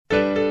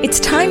It's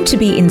time to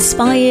be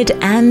inspired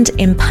and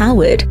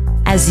empowered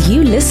as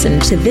you listen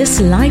to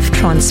this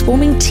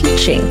life-transforming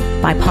teaching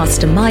by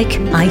Pastor Mike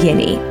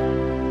Ayeni.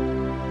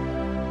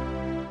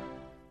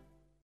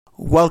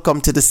 Welcome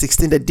to the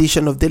 16th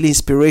edition of Daily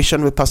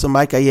Inspiration with Pastor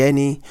Mike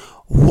Ayeni.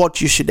 What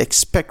you should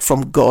expect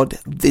from God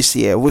this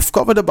year. We've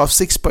covered about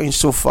 6 points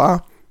so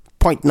far.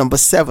 Point number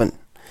 7.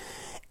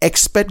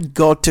 Expect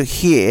God to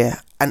hear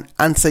and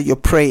answer your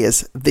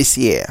prayers this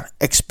year.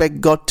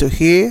 Expect God to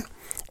hear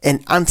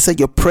and answer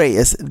your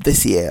prayers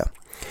this year.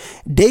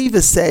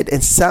 David said in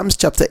Psalms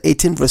chapter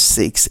 18 verse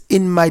 6,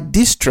 "In my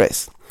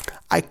distress,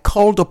 I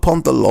called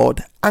upon the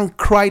Lord and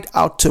cried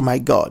out to my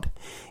God.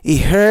 He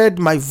heard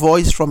my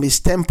voice from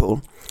his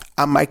temple,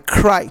 and my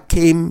cry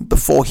came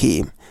before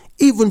him,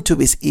 even to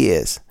his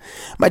ears."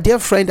 My dear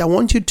friend, I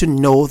want you to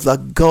know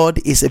that God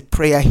is a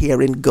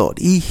prayer-hearing God.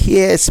 He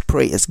hears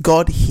prayers.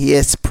 God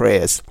hears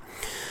prayers.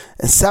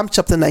 In Psalm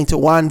chapter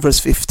 91 verse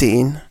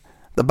 15,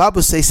 the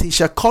Bible says, "He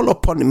shall call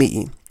upon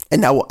me,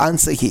 and I will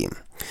answer him."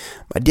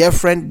 My dear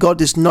friend, God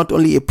is not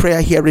only a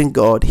prayer-hearing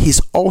God, He's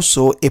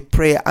also a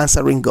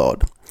prayer-answering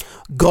God.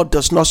 God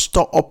does not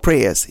store up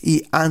prayers.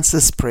 He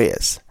answers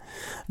prayers.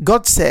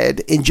 God said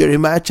in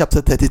Jeremiah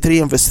chapter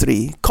 33 and verse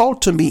 3, "Call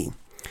to me,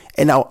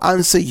 and I'll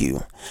answer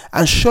you,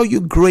 and show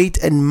you great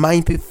and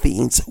mighty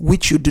things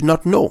which you do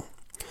not know."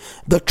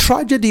 The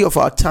tragedy of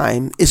our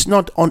time is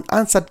not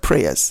unanswered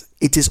prayers.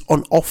 It is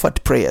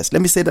unoffered prayers.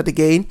 Let me say that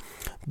again.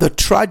 The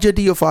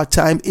tragedy of our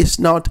time is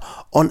not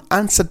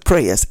unanswered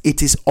prayers.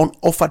 It is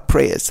unoffered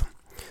prayers.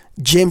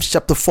 James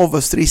chapter 4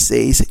 verse 3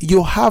 says,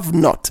 "You have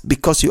not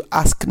because you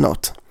ask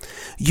not.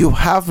 You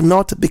have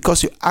not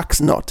because you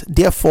ask not.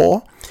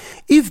 Therefore,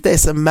 if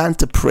there's a man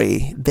to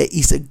pray, there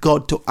is a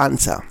God to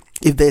answer."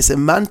 If there's a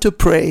man to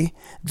pray,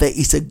 there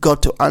is a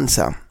God to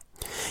answer.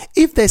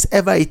 If there's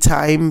ever a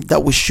time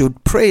that we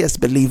should pray as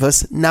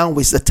believers, now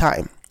is the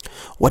time.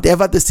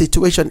 Whatever the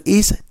situation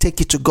is, take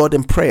it to God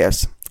in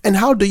prayers. And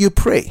how do you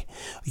pray?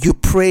 You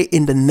pray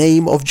in the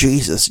name of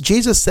Jesus.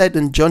 Jesus said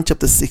in John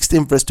chapter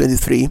 16 verse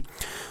 23,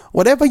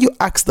 "Whatever you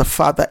ask the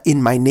Father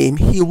in my name,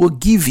 He will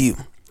give you."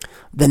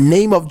 The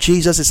name of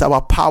Jesus is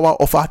our power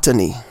of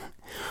attorney.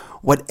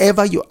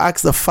 Whatever you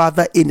ask the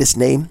Father in His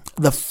name,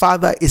 the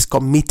Father is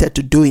committed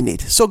to doing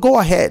it. So go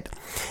ahead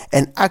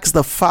and ask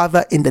the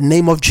Father in the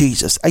name of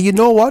Jesus. And you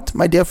know what,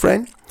 my dear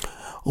friend?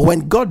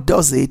 When God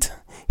does it,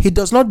 He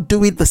does not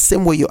do it the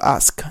same way you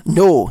ask.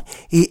 No,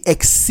 He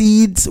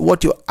exceeds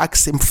what you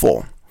ask Him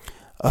for.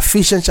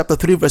 Ephesians chapter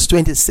 3 verse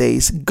 20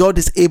 says, "God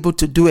is able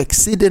to do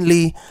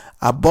exceedingly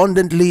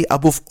abundantly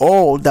above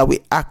all that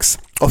we ask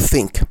or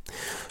think."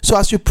 So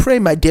as you pray,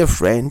 my dear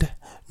friend,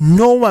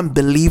 know and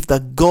believe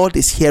that God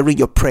is hearing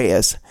your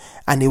prayers,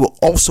 and He will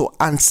also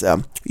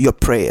answer your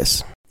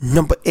prayers.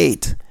 Number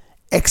 8,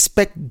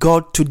 expect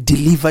God to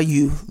deliver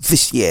you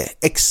this year.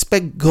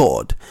 Expect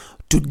God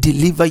to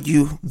deliver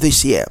you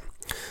this year.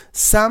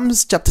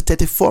 Psalms chapter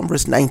 34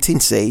 verse 19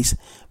 says,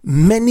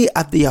 "Many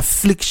are the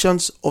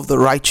afflictions of the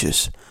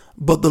righteous,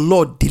 but the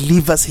Lord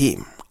delivers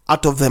him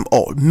out of them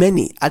all."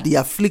 Many are the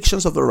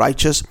afflictions of the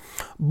righteous,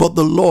 but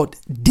the Lord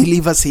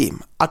delivers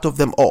him out of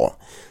them all.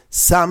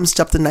 Psalms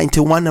chapter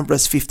 91 and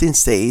verse 15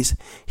 says,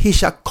 "He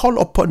shall call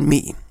upon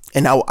me,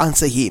 and I will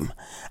answer him.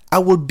 I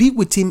will be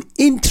with him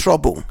in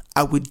trouble.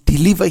 I will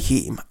deliver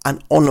him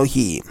and honor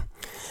him."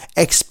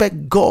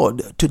 Expect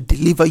God to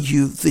deliver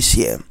you this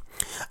year.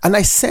 And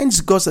I sense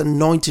God's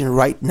anointing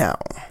right now.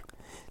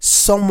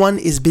 Someone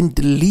is being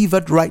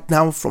delivered right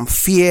now from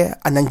fear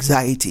and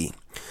anxiety.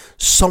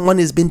 Someone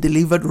is being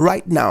delivered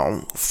right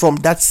now from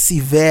that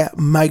severe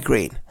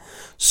migraine.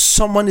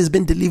 Someone is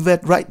being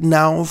delivered right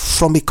now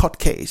from a court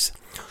case.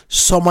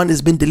 Someone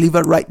is being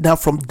delivered right now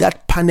from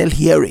that panel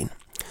hearing.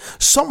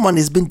 Someone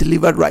is being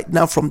delivered right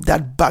now from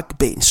that back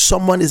pain.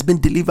 Someone is being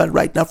delivered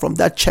right now from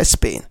that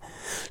chest pain.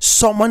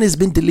 Someone is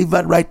being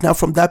delivered right now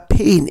from that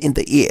pain in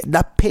the ear,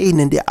 that pain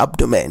in the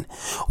abdomen.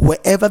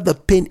 Wherever the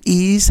pain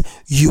is,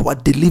 you are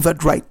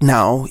delivered right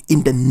now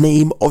in the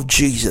name of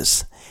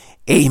Jesus.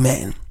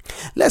 Amen.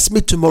 Let's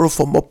meet tomorrow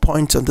for more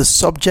points on the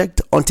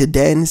subject. Until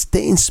then,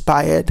 stay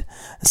inspired,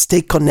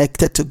 stay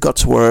connected to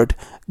God's Word.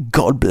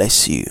 God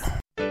bless you.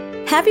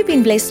 Have you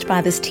been blessed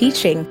by this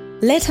teaching?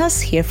 Let us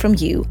hear from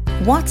you.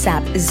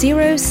 WhatsApp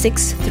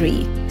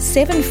 063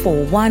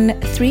 741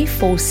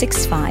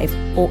 3465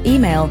 or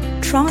email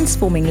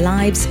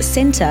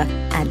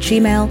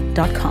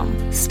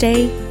transforminglivescenter@gmail.com.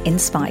 Stay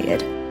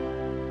inspired.